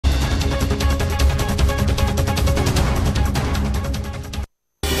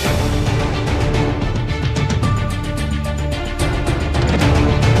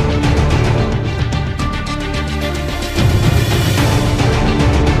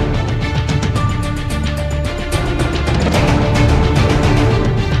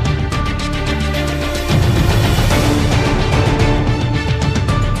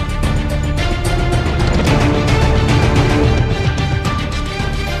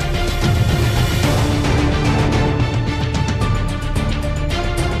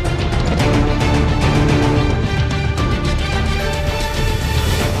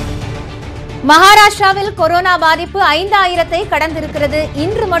மகாராஷ்டிராவில் கொரோனா பாதிப்பு 5000-ஐ கடந்திருக்கிறது.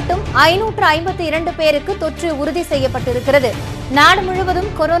 இன்று மட்டும் 552 பேருக்கு தொற்று உறுதி செய்யப்பட்டிருக்கிறது. நாடு முழுவதும்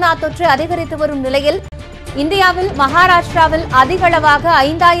கொரோனா தொற்று அதிகரித்து வரும் நிலையில் இந்தியாவில் மகாராஷ்டிராவில் அதிகளவாக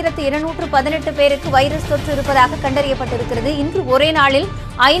 5218 பேருக்கு வைரஸ் தொற்று இருப்பதாக கண்டறியப்பட்டிருக்கிறது. இன்று ஒரே நாளில்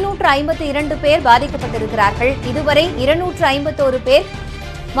 552 பேர் பாதிக்கப்பட்டிருக்கிறார்கள். இதுவரை 251 பேர்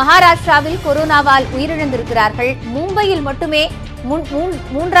மகாராஷ்டிராவில் கொரோனாவால் உயிரிழந்திருக்கிறார்கள். மும்பையில் மட்டுமே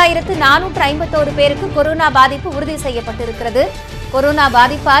 3451 பேருக்கு கொரோனா பாதிப்பு உறுதி செய்யப்பட்டிருக்கிறது. கொரோனா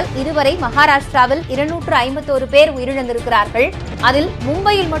பாதிப்பால் இதுவரை மகாராஷ்டிராவில் 251 பேர் உயிரிழந்திருக்கிறார்கள். அதில்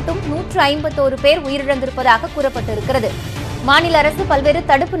மும்பையில் மட்டும் 151 பேர் உயிரிழந்திருப்பதாக கூறப்பட்டிருக்கிறது. மாநில அரசு பல்வேறு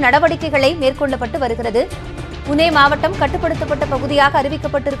தடுப்பு நடவடிக்கைகளை மேற்கொள்ளப்பட்டு வருகிறது. புனே மாவட்டம் கட்டுப்படுத்தப்பட்ட பகுதியாக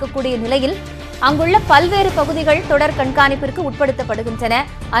அறிவிக்கப்பட்டிருக்கக்கூடிய நிலையில் அங்குள்ள பல்வேறு பகுதிகள் தொடர் கண்காணிப்பிற்கு உட்படுத்தப்படுகின்றன.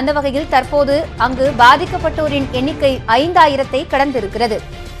 அந்த வகையில் தற்போது அங்கு பாதிக்கப்பட்டோரின் எண்ணிக்கை 5000-ஐ கடந்திருக்கிறது.